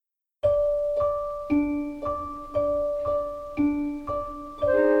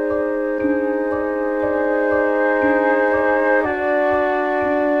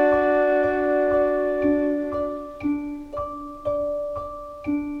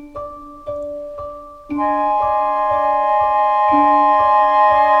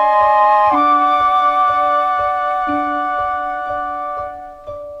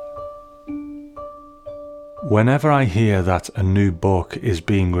Whenever I hear that a new book is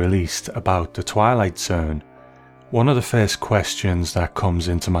being released about the Twilight Zone, one of the first questions that comes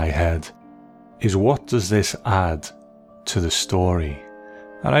into my head is, what does this add to the story?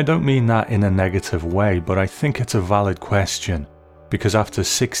 And I don't mean that in a negative way, but I think it's a valid question, because after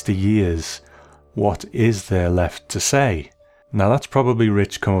 60 years, what is there left to say? Now that's probably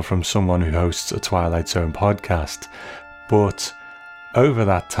rich coming from someone who hosts a Twilight Zone podcast, but over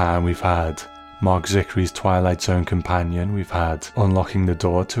that time we've had Mark Zickery's Twilight Zone Companion, we've had Unlocking the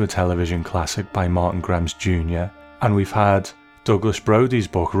Door to a Television Classic by Martin Grimes Jr., and we've had Douglas Brody's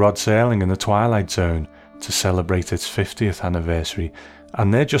book Rod Serling and the Twilight Zone to celebrate its 50th anniversary,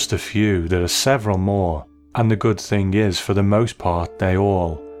 and they're just a few. There are several more, and the good thing is, for the most part, they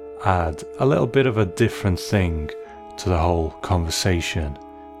all add a little bit of a different thing to the whole conversation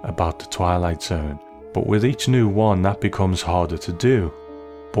about the Twilight Zone. But with each new one, that becomes harder to do.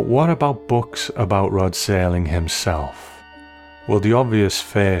 But what about books about Rod Serling himself? Well, the obvious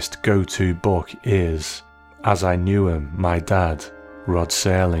first go-to book is As I Knew Him, My Dad, Rod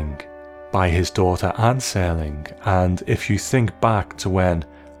Serling, by his daughter Anne Serling. And if you think back to when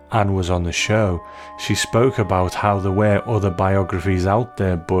Anne was on the show, she spoke about how there were other biographies out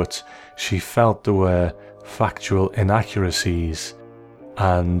there, but she felt there were factual inaccuracies,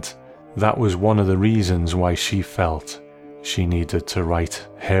 and that was one of the reasons why she felt she needed to write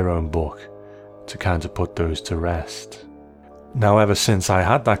her own book to kind of put those to rest. Now, ever since I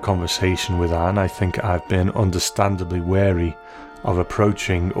had that conversation with Anne, I think I've been understandably wary of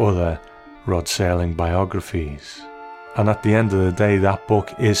approaching other Rod Serling biographies. And at the end of the day, that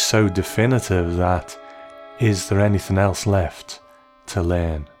book is so definitive that, is there anything else left to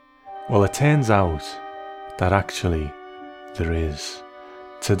learn? Well, it turns out that actually there is.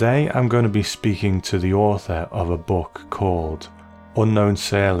 Today I'm going to be speaking to the author of a book called Unknown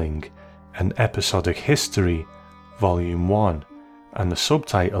Serling, An Episodic History, Volume 1, and the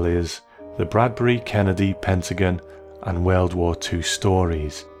subtitle is The Bradbury, Kennedy, Pentagon and World War II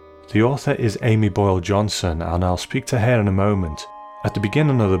Stories. The author is Amy Boyle Johnson, and I'll speak to her in a moment. At the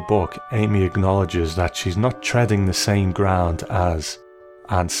beginning of the book, Amy acknowledges that she's not treading the same ground as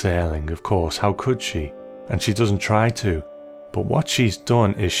Anne Serling, of course, how could she? And she doesn't try to. But what she's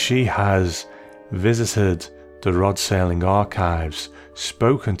done is she has visited the Rod Serling archives,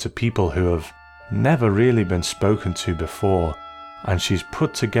 spoken to people who have never really been spoken to before, and she's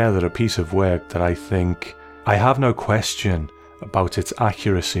put together a piece of work that I think, I have no question about its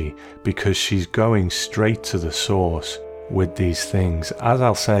accuracy, because she's going straight to the source with these things. As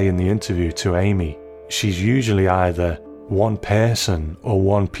I'll say in the interview to Amy, she's usually either one person or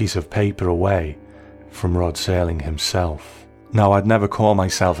one piece of paper away from Rod Serling himself. Now, I'd never call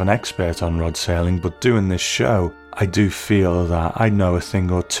myself an expert on Rod Serling, but doing this show, I do feel that I know a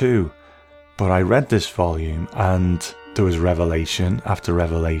thing or two. But I read this volume and there was revelation after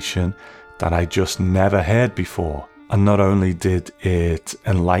revelation that I just never heard before. And not only did it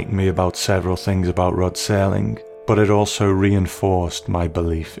enlighten me about several things about Rod Serling, but it also reinforced my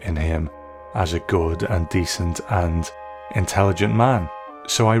belief in him as a good and decent and intelligent man.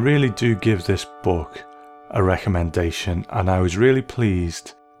 So I really do give this book a recommendation, and I was really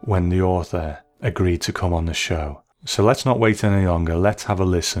pleased when the author agreed to come on the show. So let's not wait any longer, let's have a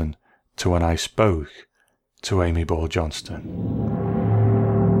listen to when I spoke to Amy Boyle Johnston.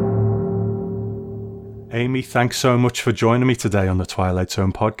 Amy, thanks so much for joining me today on the Twilight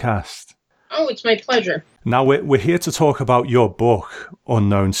Zone podcast. Oh, it's my pleasure. Now, we're here to talk about your book,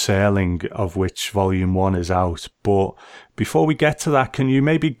 Unknown Serling, of which Volume 1 is out. But before we get to that, can you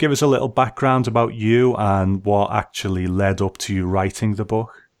maybe give us a little background about you and what actually led up to you writing the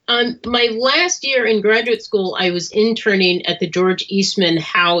book? My last year in graduate school, I was interning at the George Eastman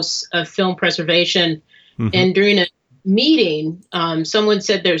House of Film Preservation. Mm-hmm. And during a meeting, someone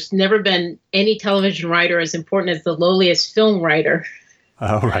said there's never been any television writer as important as the lowliest film writer.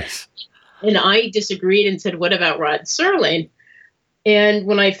 Oh, right. And I disagreed and said, what about Rod Serling? And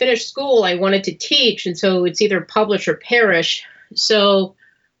when I finished school, I wanted to teach. And so it's either publish or perish. So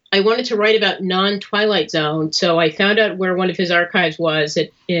I wanted to write about non-Twilight Zone. So I found out where one of his archives was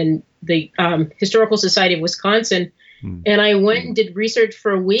in the Historical Society of Wisconsin. And I went and did research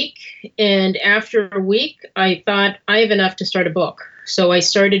for a week. And after a week, I thought I have enough to start a book. So I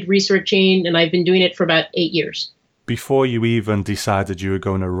started researching, and I've been doing it for about 8 years. Before you even decided you were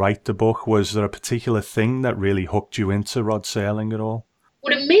going to write the book, was there a particular thing that really hooked you into Rod Serling at all?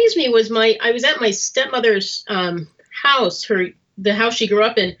 What amazed me was I was at my stepmother's house, the house she grew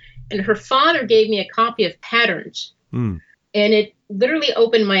up in, and her father gave me a copy of Patterns. Mm. And it literally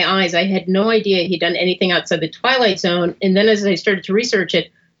opened my eyes. I had no idea he'd done anything outside the Twilight Zone. And then as I started to research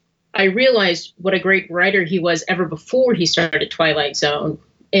it, I realized what a great writer he was ever before he started Twilight Zone.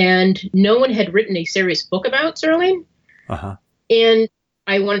 And no one had written a serious book about Serling. Uh-huh. And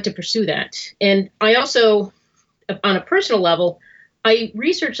I wanted to pursue that. And I also, on a personal level, I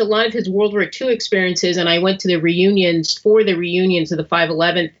researched a lot of his World War II experiences, and I went to the reunions of the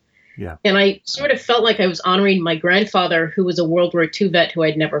 511th. Yeah. And I sort of felt like I was honoring my grandfather, who was a World War II vet who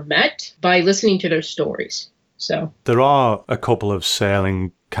I'd never met, by listening to their stories. So there are a couple of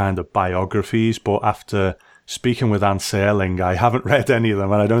Serling kind of biographies, but after speaking with Anne Serling, I haven't read any of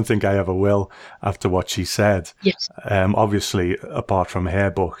them, and I don't think I ever will after what she said. Yes. Obviously, apart from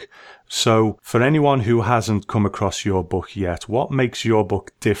her book. So for anyone who hasn't come across your book yet, what makes your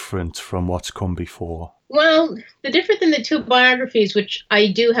book different from what's come before? Well, the difference in the two biographies, which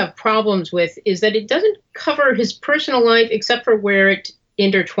I do have problems with, is that it doesn't cover his personal life except for where it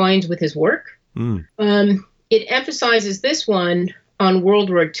intertwines with his work. Mm. It emphasizes this one on World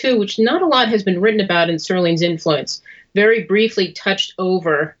War II, which not a lot has been written about in Serling's influence. Very briefly touched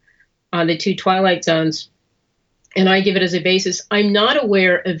over on the two Twilight Zones. And I give it as a basis. I'm not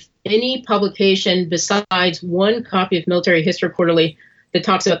aware of any publication besides one copy of Military History Quarterly that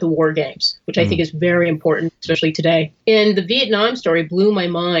talks about the war games, which I think is very important, especially today. And the Vietnam story blew my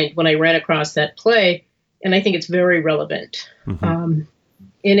mind when I ran across that play, and I think it's very relevant. Mm-hmm.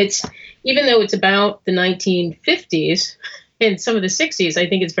 And it's, even though it's about the 1950s and some of the 60s, I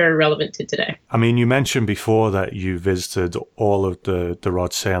think it's very relevant to today. I mean, you mentioned before that you visited all of the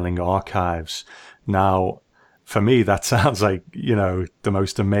Rod Serling archives. Now, for me, that sounds like, the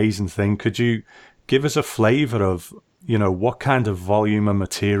most amazing thing. Could you give us a flavor of, what kind of volume of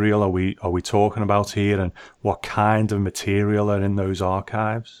material are we talking about here, and what kind of material are in those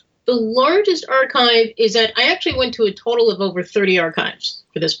archives? The largest archive is that I actually went to a total of over 30 archives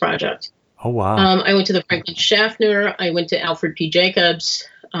for this project. Oh, wow. I went to the Franklin Schaffner. I went to Alfred P. Jacobs,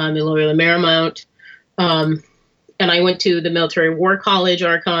 the Loyola Marymount. And I went to the Military War College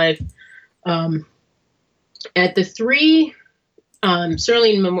archive. At the three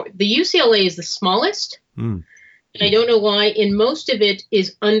Serling the UCLA is the smallest. Mm. And I don't know why. And most of it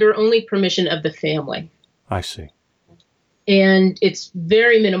is under only permission of the family. I see. And it's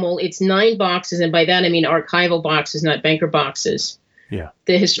very minimal. It's 9 boxes. And by that, I mean archival boxes, not banker boxes. Yeah.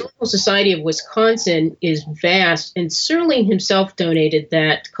 The Historical Society of Wisconsin is vast. And Serling himself donated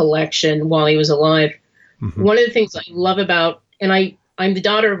that collection while he was alive. Mm-hmm. One of the things I love about, and I'm the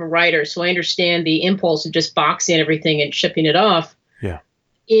daughter of a writer, so I understand the impulse of just boxing everything and shipping it off. Yeah.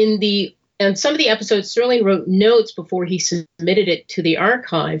 And some of the episodes, Serling wrote notes before he submitted it to the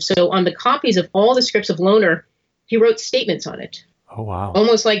archive. So on the copies of all the scripts of Loner, he wrote statements on it. Oh, wow.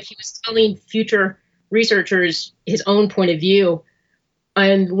 Almost like he was telling future researchers his own point of view.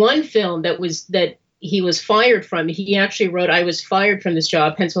 And one film that he was fired from, he actually wrote, I was fired from this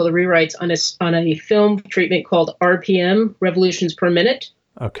job, hence all the rewrites, on a film treatment called RPM, Revolutions Per Minute.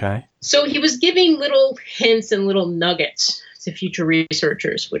 Okay. So he was giving little hints and little nuggets to future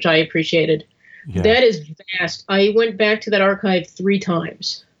researchers, which I appreciated. Yeah. That is vast. I went back to that archive 3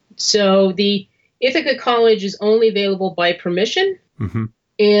 times. So the Ithaca College is only available by permission. Mm-hmm.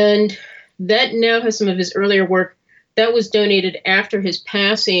 And that now has some of his earlier work. That was donated after his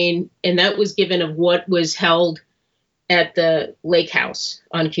passing, and that was given of what was held at the lake house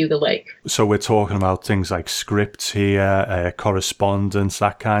on Cayuga Lake. So we're talking about things like scripts here, correspondence,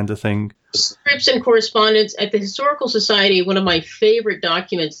 that kind of thing? Scripts and correspondence. At the Historical Society, one of my favorite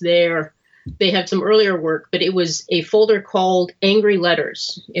documents there, they have some earlier work, but it was a folder called Angry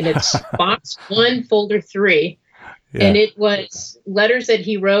Letters, and it's box 1, folder 3. Yeah. And it was letters that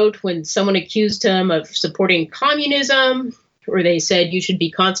he wrote when someone accused him of supporting communism, or they said you should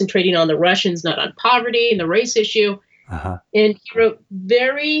be concentrating on the Russians, not on poverty and the race issue. Uh-huh. And he wrote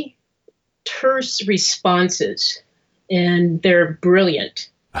very terse responses, and they're brilliant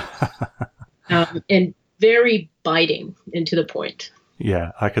and very biting and to the point.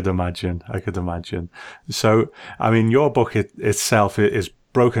 Yeah, I could imagine. So, I mean, your book itself is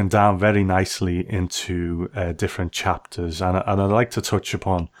broken down very nicely into different chapters, and I'd like to touch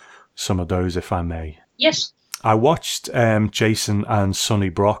upon some of those, if I may. Yes. I watched Jason and Sonny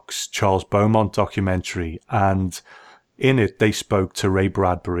Brock's Charles Beaumont documentary, and in it they spoke to Ray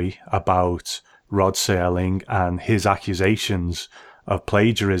Bradbury about Rod Serling and his accusations of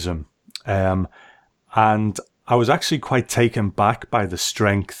plagiarism. And I was actually quite taken back by the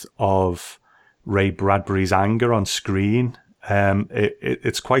strength of Ray Bradbury's anger on screen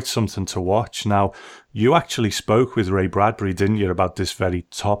It's quite something to watch. Now, you actually spoke with Ray Bradbury, didn't you, about this very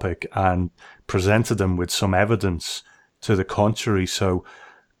topic and presented him with some evidence to the contrary. So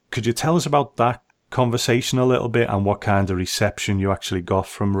could you tell us about that conversation a little bit and what kind of reception you actually got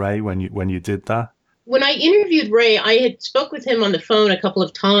from Ray when you did that? When I interviewed Ray, I had spoke with him on the phone a couple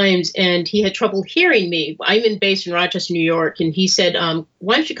of times, and he had trouble hearing me. I'm based in Rochester, New York, and he said,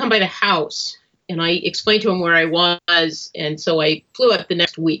 why don't you come by the house? And I explained to him where I was, and so I flew up the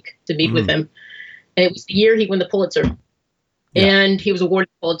next week to meet with him. And it was the year he won the Pulitzer, and he was awarded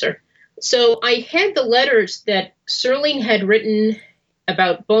the Pulitzer. So I had the letters that Serling had written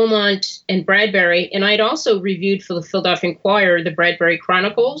about Beaumont and Bradbury, and I had also reviewed for the Philadelphia Inquirer the Bradbury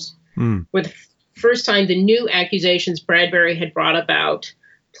Chronicles, where the first time the new accusations Bradbury had brought about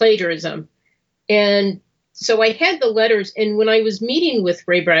plagiarism. And so I had the letters, and when I was meeting with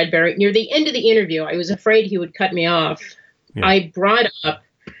Ray Bradbury, near the end of the interview, I was afraid he would cut me off. Yeah. I brought up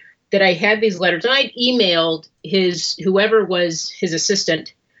that I had these letters, and I'd emailed whoever was his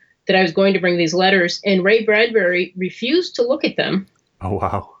assistant that I was going to bring these letters, and Ray Bradbury refused to look at them. Oh,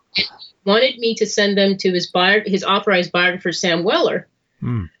 wow. And wanted me to send them to his authorized biographer, Sam Weller,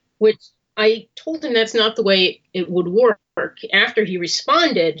 which I told him that's not the way it would work. After he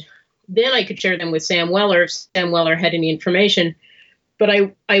responded, then I could share them with Sam Weller if Sam Weller had any information. But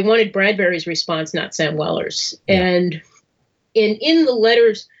I wanted Bradbury's response, not Sam Weller's. Yeah. And in the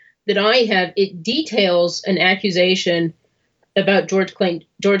letters that I have, it details an accusation about George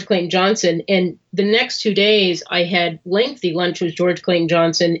Clayton Johnson. And the next 2 days, I had lengthy lunch with George Clayton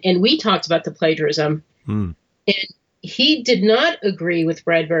Johnson, and we talked about the plagiarism. And he did not agree with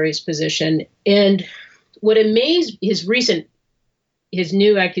Bradbury's position. And what amazed his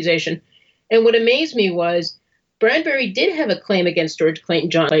new accusation, and what amazed me was Bradbury did have a claim against George Clayton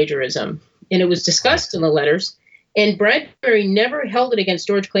Johnson plagiarism, and it was discussed in the letters. And Bradbury never held it against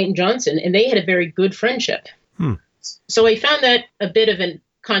George Clayton Johnson, and they had a very good friendship. So I found that a bit of a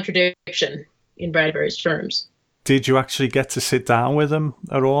contradiction in Bradbury's terms. Did you actually get to sit down with him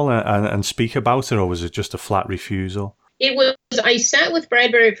at all and speak about it, or was it just a flat refusal? I sat with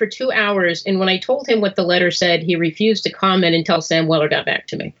Bradbury for 2 hours, and when I told him what the letter said, he refused to comment until Sam Weller got back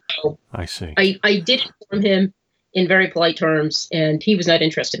to me. So I see. I did inform him in very polite terms, and he was not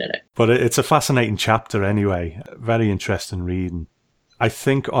interested in it. But it's a fascinating chapter anyway. Very interesting reading. I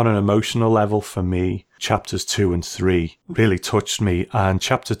think on an emotional level for me, chapters 2 and 3 really touched me. And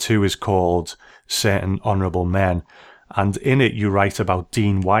chapter 2 is called Certain Honourable Men. And in it, you write about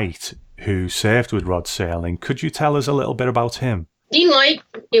Dean White, who served with Rod Serling. Could you tell us a little bit about him? Dean White,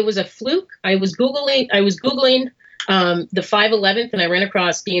 it was a fluke. I was Googling the 511th, and I ran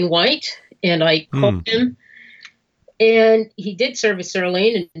across Dean White, and I called him. And he did serve with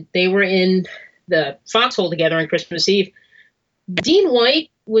Serling, and they were in the foxhole together on Christmas Eve. Dean White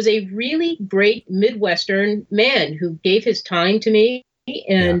was a really great Midwestern man who gave his time to me,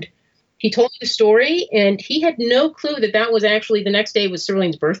 and he told me the story, and he had no clue that was actually the next day was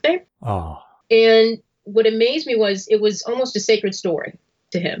Serling's birthday. Oh. And what amazed me was it was almost a sacred story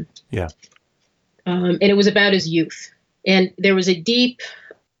to him. Yeah. And it was about his youth. And there was a deep,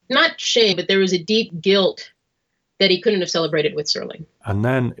 not shame, but there was a deep guilt that he couldn't have celebrated with Serling. And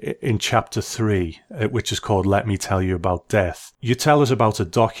then in chapter 3, which is called Let Me Tell You About Death, you tell us about a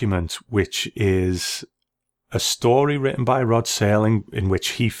document which is a story written by Rod Serling in which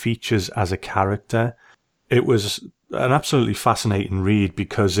he features as a character. It was an absolutely fascinating read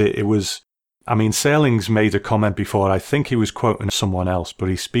because it was, I mean, Serling's made a comment before, I think he was quoting someone else, but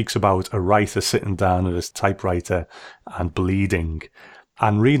he speaks about a writer sitting down at his typewriter and bleeding.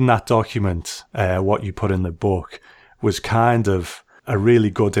 And reading that document, what you put in the book, was kind of a really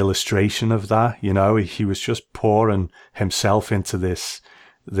good illustration of that. You know, he was just pouring himself into this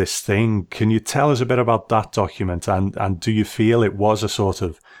thing. Can you tell us a bit about that document? And do you feel it was a sort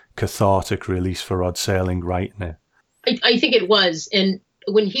of cathartic release for Rod Serling writing it? I think it was. And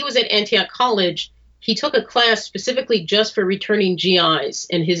when he was at Antioch College, he took a class specifically just for returning GIs,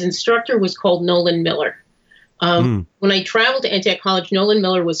 and his instructor was called Nolan Miller. When I traveled to Antioch College, Nolan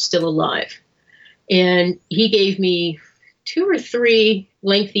Miller was still alive. And he gave me 2 or 3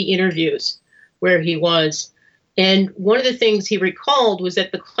 lengthy interviews where he was. And one of the things he recalled was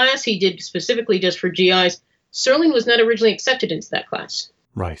that the class he did specifically just for GIs, Serling was not originally accepted into that class.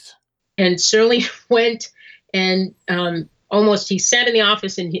 Right. And Serling went and he sat in the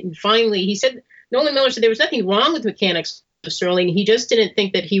office and finally he said, Nolan Miller said there was nothing wrong with mechanics of Serling. He just didn't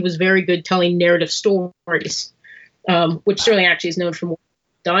think that he was very good telling narrative stories, which Serling actually is known for more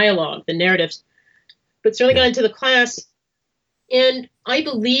dialogue than narratives. But Serling got into the class And I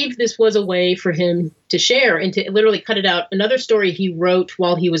believe this was a way for him to share and to literally cut it out. Another story he wrote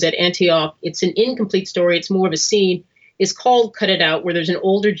while he was at Antioch, it's an incomplete story, it's more of a scene, is called Cut It Out, where there's an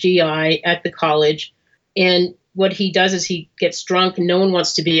older GI at the college. And what he does is he gets drunk and no one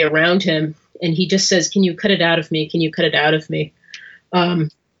wants to be around him. And he just says, "Can you cut it out of me? Can you cut it out of me?" And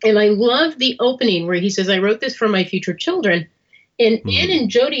I love the opening where he says, "I wrote this for my future children." And Anne and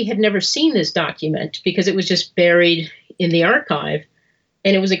Jody had never seen this document because it was just buried in the archive.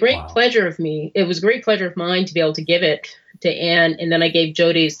 And it was a great pleasure of me. It was a great pleasure of mine to be able to give it to Anne. And then I gave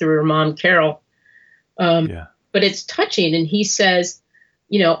Jody's through her mom, Carol. But it's touching. And he says,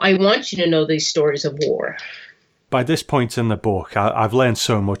 "I want you to know these stories of war." By this point in the book, I've learned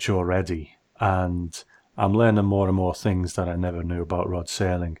so much already. And I'm learning more and more things that I never knew about Rod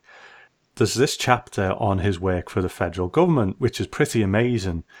Serling. There's this chapter on his work for the federal government, which is pretty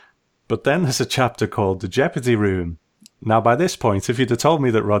amazing. But then there's a chapter called The Jeopardy Room. Now, by this point, if you'd have told me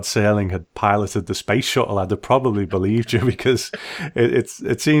that Rod Serling had piloted the space shuttle, I'd have probably believed you, because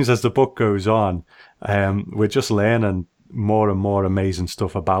it seems as the book goes on, we're just learning more and more amazing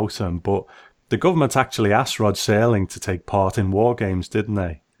stuff about him. But the government actually asked Rod Serling to take part in war games, didn't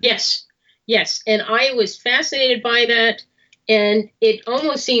they? Yes. And I was fascinated by that. And it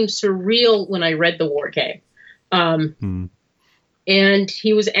almost seemed surreal when I read the war game. And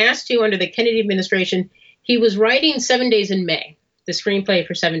he was asked to, under the Kennedy administration, he was writing 7 Days in May, the screenplay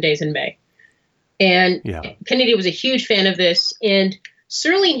for 7 Days in May. And Kennedy was a huge fan of this. And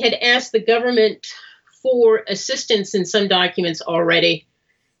Serling had asked the government for assistance in some documents already.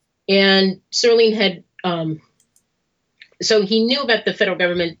 And Serling had, so he knew about the federal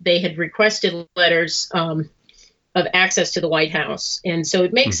government. They had requested letters of access to the White House. And so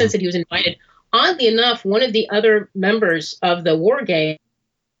it makes sense that he was invited. Oddly enough, one of the other members of the war game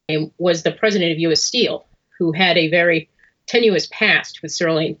was the president of U.S. Steel, who had a very tenuous past with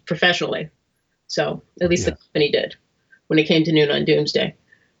Serling professionally. So at least the company did when it came to Noon on Doomsday.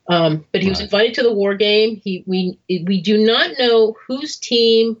 But he was invited to the war game. We do not know whose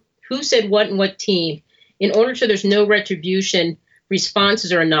team, who said what and what team. In order to there's no retribution,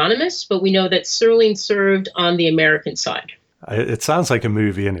 responses are anonymous, but we know that Serling served on the American side. It sounds like a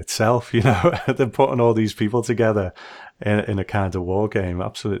movie in itself, They're putting all these people together in a kind of war game.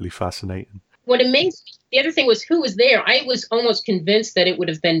 Absolutely fascinating. What amazed me, the other thing was who was there. I was almost convinced that it would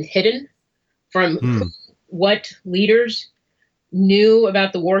have been hidden from what leaders knew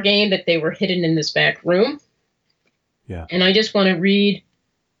about the war game, that they were hidden in this back room. Yeah. And I just want to read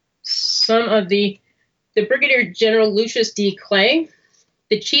some of the Brigadier General Lucius D. Clay,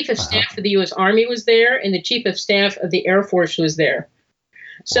 the Chief of Staff of the U.S. Army was there, and the Chief of Staff of the Air Force was there.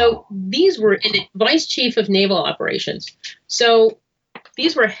 So these were, and the Vice Chief of Naval Operations. So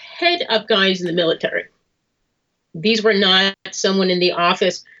these were head-up guys in the military. These were not someone in the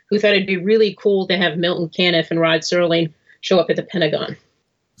office who thought it'd be really cool to have Milton Caniff and Rod Serling show up at the Pentagon.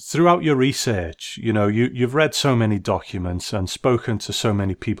 Throughout your research, you've read so many documents and spoken to so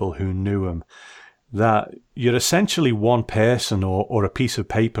many people who knew him, that you're essentially one person or a piece of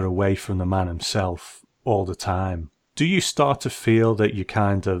paper away from the man himself all the time. Do you start to feel that you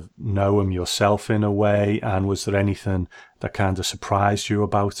kind of know him yourself in a way? And was there anything that kind of surprised you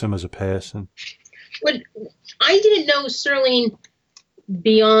about him as a person? Well, I didn't know Serling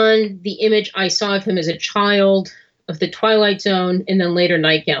beyond the image I saw of him as a child of The Twilight Zone and then later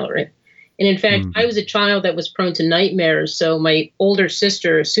Night Gallery. And in fact, I was a child that was prone to nightmares. So my older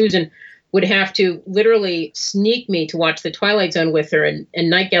sister, Susan, would have to literally sneak me to watch The Twilight Zone with her. And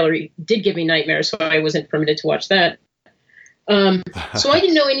Night Gallery did give me nightmares, so I wasn't permitted to watch that. So I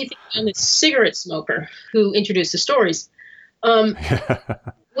didn't know anything about the cigarette smoker who introduced the stories.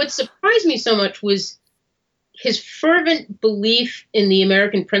 What surprised me so much was his fervent belief in the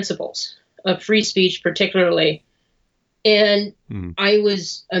American principles of free speech, particularly. And I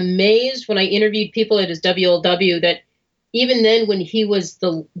was amazed when I interviewed people at his WLW that even then, when he was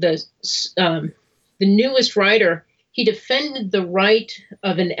the newest writer, he defended the right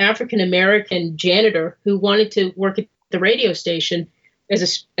of an African-American janitor who wanted to work at the radio station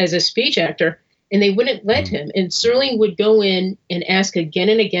as a speech actor, and they wouldn't let him. And Serling would go in and ask again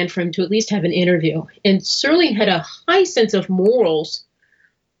and again for him to at least have an interview. And Serling had a high sense of morals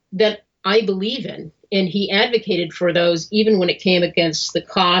that I believe in. And he advocated for those even when it came against the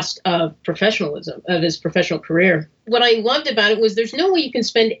cost of professionalism, of his professional career. What I loved about it was there's no way you can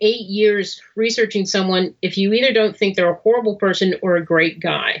spend 8 years researching someone if you either don't think they're a horrible person or a great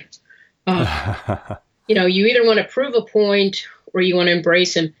guy. You either want to prove a point or you want to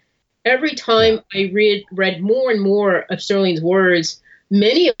embrace him. Every time I read more and more of Serling's words,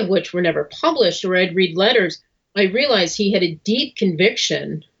 many of which were never published, or I'd read letters, I realized he had a deep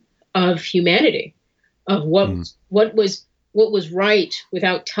conviction of humanity, of what was right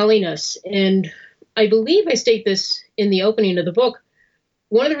without telling us. And I believe I state this in the opening of the book.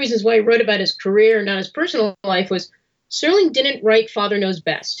 One of the reasons why I wrote about his career, not his personal life, was Serling didn't write Father Knows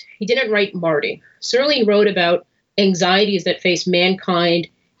Best. He didn't write Marty. Serling wrote about anxieties that face mankind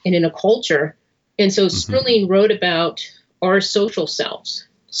and in a culture. And so Serling wrote about our social selves.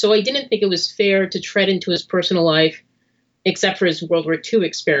 So I didn't think it was fair to tread into his personal life, except for his World War II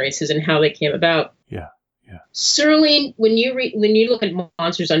experiences and how they came about. Yeah, yeah. Serling, when you look at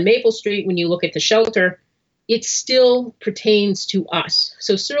Monsters on Maple Street, when you look at The Shelter, it still pertains to us.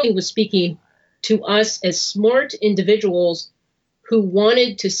 So Serling was speaking to us as smart individuals who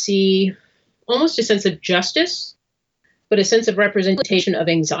wanted to see almost a sense of justice, but a sense of representation of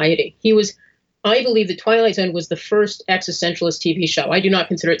anxiety. I believe The Twilight Zone was the first existentialist TV show. I do not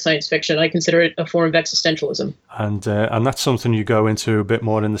consider it science fiction. I consider it a form of existentialism. And that's something you go into a bit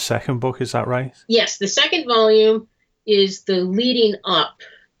more in the second book, is that right? Yes, the second volume is the leading up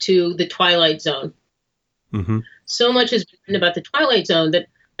to The Twilight Zone. Mm-hmm. So much has been written about The Twilight Zone that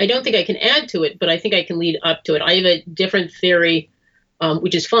I don't think I can add to it, but I think I can lead up to it. I have a different theory,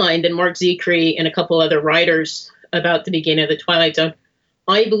 which is fine, than Mark Zicree and a couple other writers about the beginning of The Twilight Zone.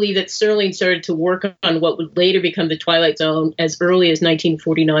 I believe that Serling started to work on what would later become The Twilight Zone as early as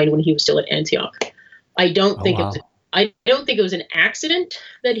 1949 when he was still at Antioch. I don't think it was an accident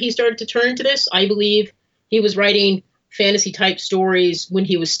that he started to turn to this. I believe he was writing fantasy type stories when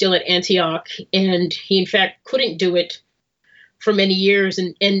he was still at Antioch, and he in fact couldn't do it for many years.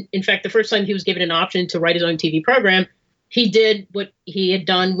 And in fact, the first time he was given an option to write his own TV program, he did what he had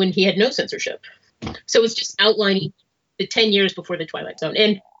done when he had no censorship. So it's just outlining the 10 years before The Twilight Zone.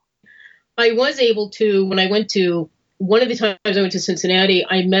 And I was able to, when I went to, one of the times I went to Cincinnati,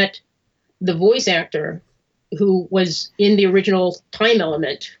 I met the voice actor who was in the original Time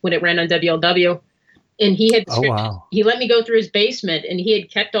Element when it ran on WLW. And he had the script. Wow. He let me go through his basement, and he had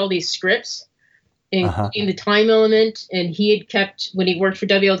kept all these scripts, including the Time Element. And he had kept, when he worked for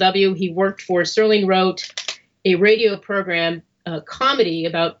WLW, he worked for, Serling wrote a radio program, a comedy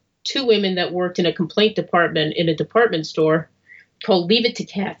about two women that worked in a complaint department in a department store called Leave It to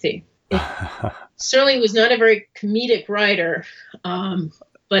Kathy. Serling was not a very comedic writer,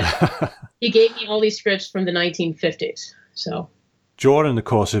 but he gave me all these scripts from the 1950s. So during the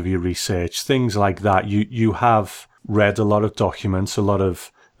course of your research, things like that, you have read a lot of documents, a lot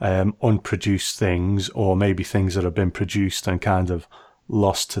of unproduced things, or maybe things that have been produced and kind of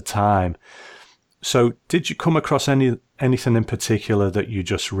lost to time. So did you come across anything in particular that you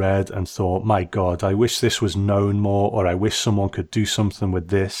just read and thought, my God, I wish this was known more, or I wish someone could do something with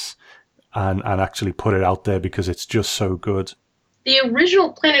this and actually put it out there because it's just so good? The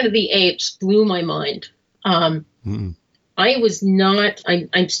original Planet of the Apes blew my mind. I'm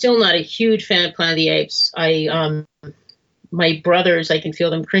still not a huge fan of Planet of the Apes. My brothers, I can feel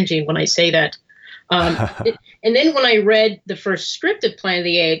them cringing when I say that. And then when I read the first script of Planet of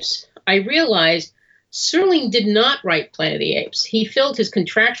the Apes, I realized Serling did not write Planet of the Apes. He filled his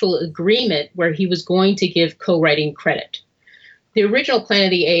contractual agreement where he was going to give co-writing credit. The original Planet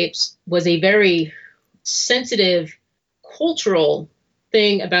of the Apes was a very sensitive cultural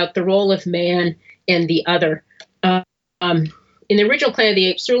thing about the role of man and the other. In the original Planet of the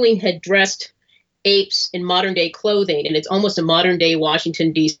Apes, Serling had dressed apes in modern day clothing, and it's almost a modern day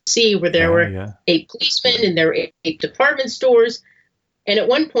Washington, D.C., where there were ape policemen and there were ape department stores. And at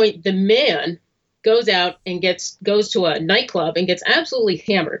one point, the man goes out and goes to a nightclub and gets absolutely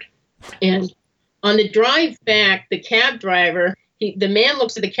hammered. And on the drive back, the cab driver, the man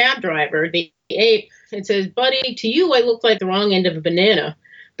looks at the cab driver, the ape, and says, "Buddy, to you, I look like the wrong end of a banana.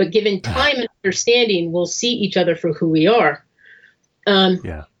 But given time and understanding, we'll see each other for who we are."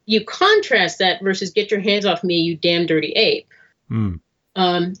 You contrast that versus "Get your hands off me, you damn dirty ape."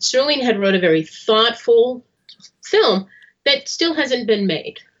 Serling had wrote a very thoughtful film that still hasn't been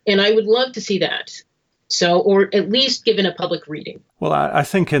made. And I would love to see that. So, or at least given a public reading. Well, I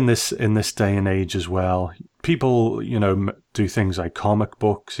think in this day and age as well, people, do things like comic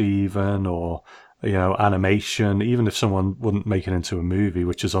books even, or, animation, even if someone wouldn't make it into a movie,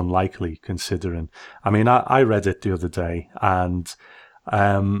 which is unlikely considering. I mean, I read it the other day, and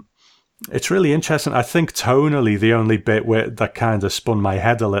it's really interesting. I think tonally, the only bit that kind of spun my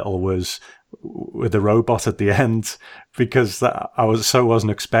head a little was with the robot at the end, because I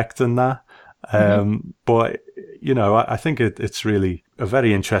wasn't expecting that. But I think it's really a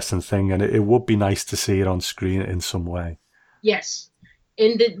very interesting thing, and it would be nice to see it on screen in some way. Yes,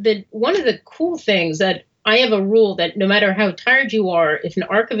 and the one of the cool things that I have a rule that no matter how tired you are, if an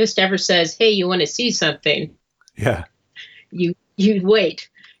archivist ever says, "Hey, you want to see something?" Yeah. You wait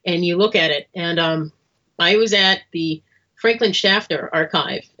and you look at it. And I was at the Franklin Schaffner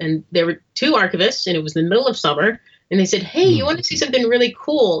archive, and there were two archivists, and it was the middle of summer, and they said, "Hey, you want to see something really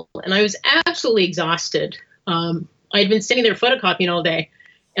cool?" And I was absolutely exhausted. I'd been sitting there photocopying all day,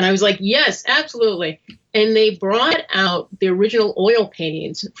 and I was like, "Yes, absolutely." And they brought out the original oil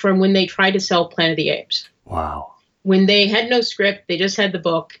paintings from when they tried to sell Planet of the Apes. Wow. When they had no script, they just had the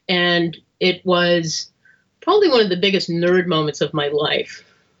book, and it was probably one of the biggest nerd moments of my life.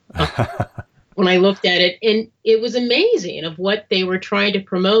 When I looked at it, and it was amazing of what they were trying to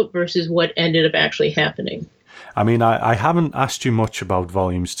promote versus what ended up actually happening. I mean, I haven't asked you much about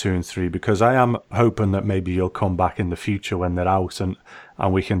volumes 2 and 3 because I am hoping that maybe you'll come back in the future when they're out and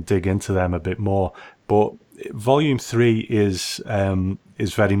we can dig into them a bit more. But volume 3 is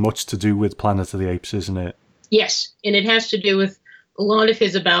very much to do with Planet of the Apes, isn't it? Yes, and it has to do with a lot of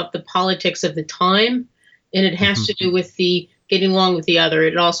his about the politics of the time, and it has to do with the getting along with the other.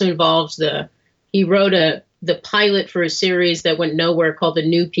 It also involves he wrote the pilot for a series that went nowhere called The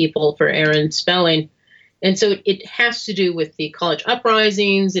New People for Aaron Spelling. And so it has to do with the college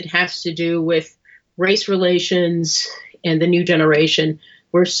uprisings. It has to do with race relations and the new generation,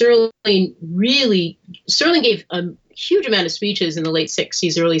 where Serling gave a huge amount of speeches in the late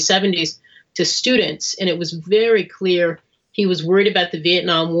 60s, early 70s to students. And it was very clear he was worried about the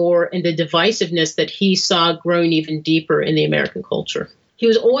Vietnam War and the divisiveness that he saw growing even deeper in the American culture. He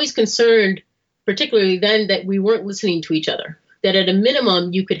was always concerned, particularly then, that we weren't listening to each other, that at a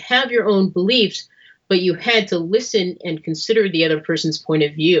minimum you could have your own beliefs, but you had to listen and consider the other person's point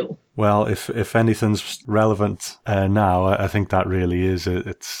of view. Well, if anything's relevant now, I think that really is.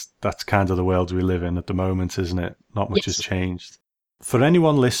 That's kind of the world we live in at the moment, isn't it? Not much has changed. For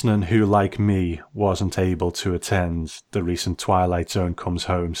anyone listening who, like me, wasn't able to attend the recent Twilight Zone Comes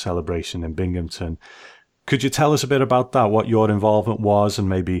Home celebration in Binghamton, could you tell us a bit about that, what your involvement was, and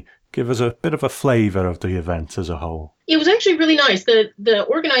maybe give us a bit of a flavour of the event as a whole? It was actually really nice. The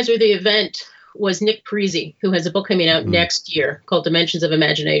organizer of the event was Nick Parisi, who has a book coming out next year called Dimensions of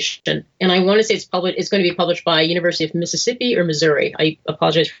Imagination. And I want to say it's going to be published by University of Mississippi or Missouri. I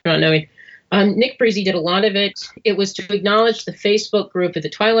apologize for not knowing. Nick Parisi did a lot of it. It was to acknowledge the Facebook group of the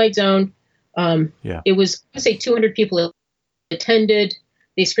Twilight Zone. It was, I would say, 200 people attended.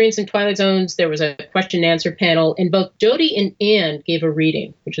 They screened some Twilight Zones. There was a question and answer panel. And both Jody and Anne gave a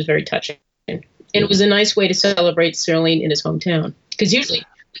reading, which was very touching. And it was a nice way to celebrate Serling in his hometown. Because usually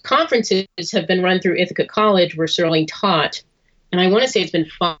conferences have been run through Ithaca College where Serling taught. And I want to say it's been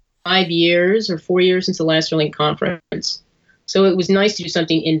 5 years or 4 years since the last Serling conference. So it was nice to do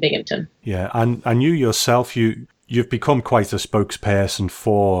something in Binghamton. Yeah, and you yourself, you've become quite a spokesperson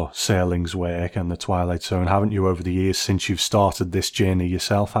for Serling's work and the Twilight Zone, haven't you, over the years since you've started this journey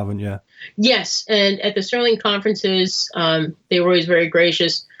yourself, haven't you? Yes, and at the Serling conferences, they were always very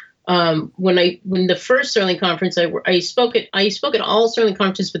gracious. When the first Serling conference, I spoke at all Serling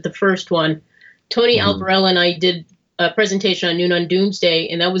conferences, but the first one, Tony Alvarella and I did a presentation on Noon on Doomsday,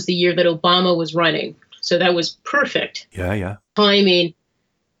 and that was the year that Obama was running. So that was perfect. Yeah. Timing.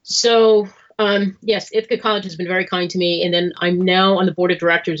 So, yes, Ithaca College has been very kind to me. And then I'm now on the board of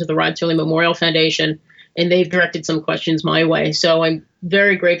directors of the Rod Serling Memorial Foundation, and they've directed some questions my way. So I'm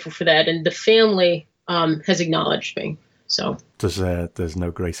very grateful for that. And the family has acknowledged me. So there's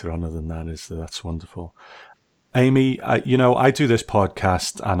no greater honor than that, is there? That's wonderful. Amy, I do this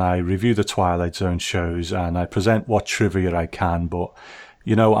podcast and I review the Twilight Zone shows and I present what trivia I can, but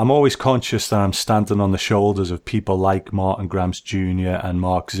I'm always conscious that I'm standing on the shoulders of people like Martin Grams Jr. and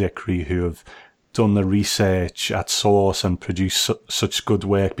Mark Zickery, who have done the research at source and produced such good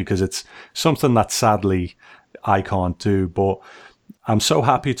work, because it's something that sadly I can't do. But I'm so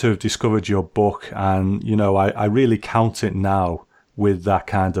happy to have discovered your book, and, I really count it now with that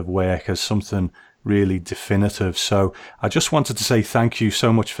kind of work as something really definitive. So I just wanted to say thank you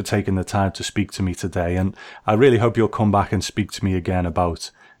so much for taking the time to speak to me today, and I really hope you'll come back and speak to me again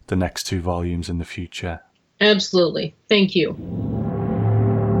about the next 2 volumes in the future. Absolutely. Thank you.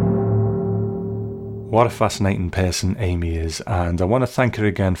 What a fascinating person Amy is, and I want to thank her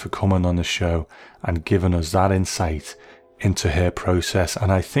again for coming on the show and giving us that insight into her process.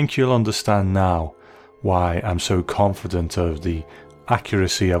 And I think you'll understand now why I'm so confident of the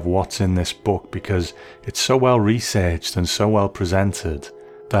accuracy of what's in this book, because it's so well researched and so well presented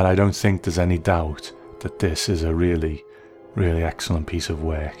that I don't think there's any doubt that this is a really, really excellent piece of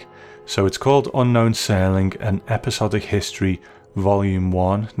work. So it's called Unknown Serling, an Episodic History, Volume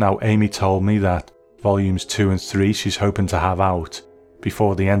 1. Now, Amy told me that Volumes 2 and 3 she's hoping to have out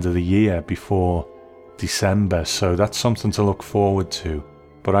before the end of the year, before December, so that's something to look forward to.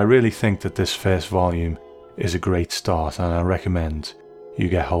 But I really think that this first volume is a great start, and I recommend you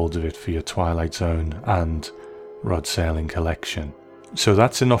get hold of it for your Twilight Zone and Rod Serling collection. So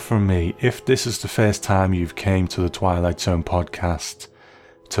that's enough from me. If this is the first time you've came to the Twilight Zone podcast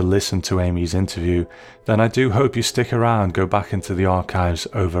to listen to Amy's interview, then I do hope you stick around, go back into the archives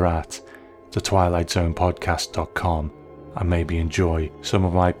over at thetwilightzonepodcast.com and maybe enjoy some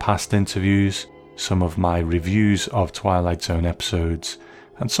of my past interviews, some of my reviews of Twilight Zone episodes,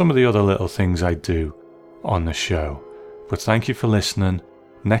 and some of the other little things I do on the show. But thank you for listening.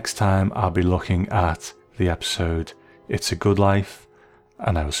 Next time I'll be looking at the episode It's a Good Life,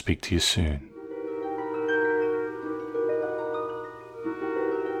 and I will speak to you soon.